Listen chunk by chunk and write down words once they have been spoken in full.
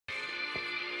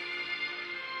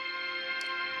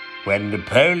when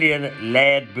Napoleon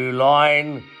led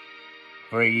Boulogne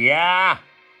for a year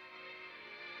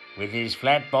with his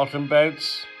flat-bottom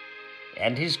boats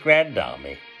and his grand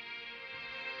army,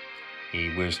 he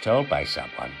was told by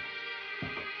someone,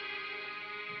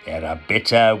 "There are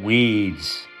bitter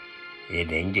weeds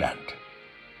in England."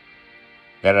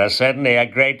 There are certainly a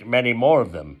great many more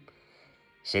of them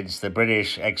since the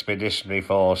British Expeditionary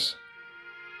Force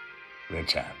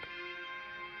returned.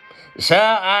 So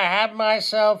I have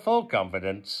myself full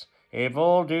confidence, if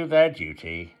all do their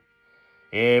duty,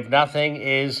 if nothing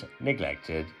is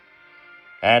neglected,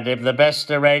 and if the best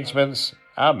arrangements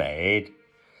are made,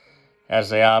 as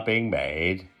they are being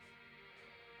made,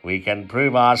 we can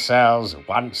prove ourselves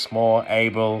once more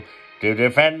able to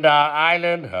defend our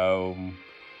island home,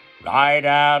 ride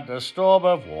out the storm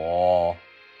of war,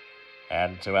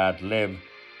 and to outlive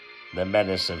the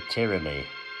menace of tyranny,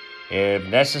 if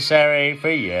necessary for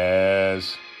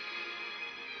years,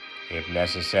 if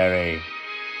necessary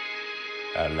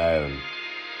alone.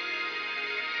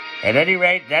 At any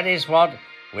rate, that is what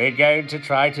we're going to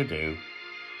try to do.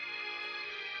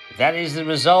 That is the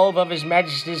resolve of His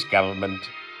Majesty's government,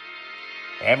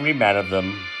 every man of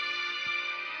them.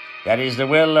 That is the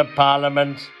will of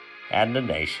Parliament and the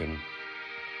nation.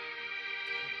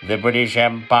 The British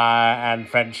Empire and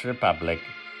French Republic,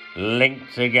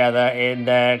 linked together in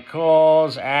their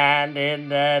cause and in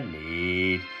their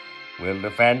need, will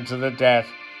defend to the death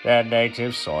their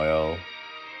native soil,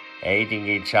 aiding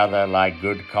each other like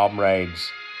good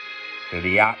comrades to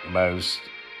the utmost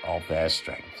of their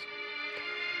strength.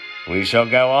 We shall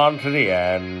go on to the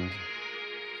end.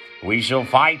 We shall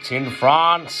fight in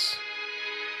France.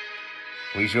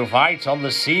 We shall fight on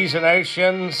the seas and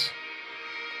oceans.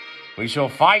 We shall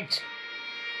fight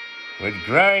with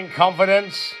growing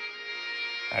confidence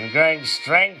and growing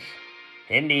strength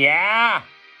in the air.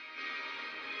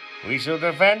 We shall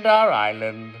defend our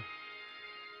island,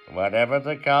 whatever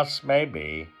the cost may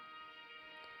be.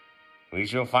 We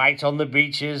shall fight on the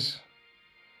beaches.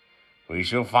 We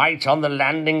shall fight on the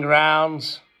landing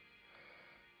grounds.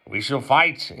 We shall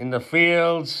fight in the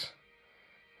fields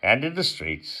and in the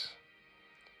streets.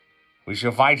 We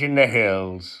shall fight in the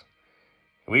hills.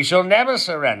 We shall never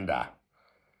surrender.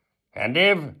 And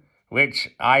if, which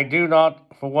I do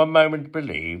not for one moment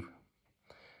believe,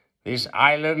 this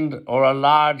island or a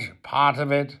large part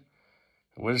of it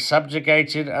was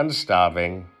subjugated and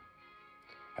starving,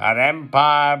 our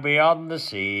empire beyond the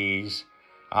seas,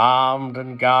 armed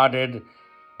and guarded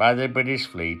by the British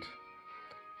fleet,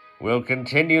 will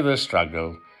continue the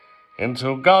struggle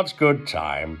until God's good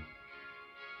time,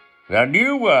 the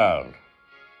new world,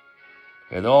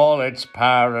 with all its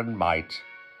power and might,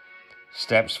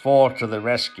 steps forth to the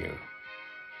rescue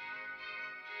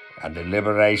and the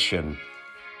liberation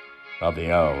of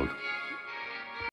the old.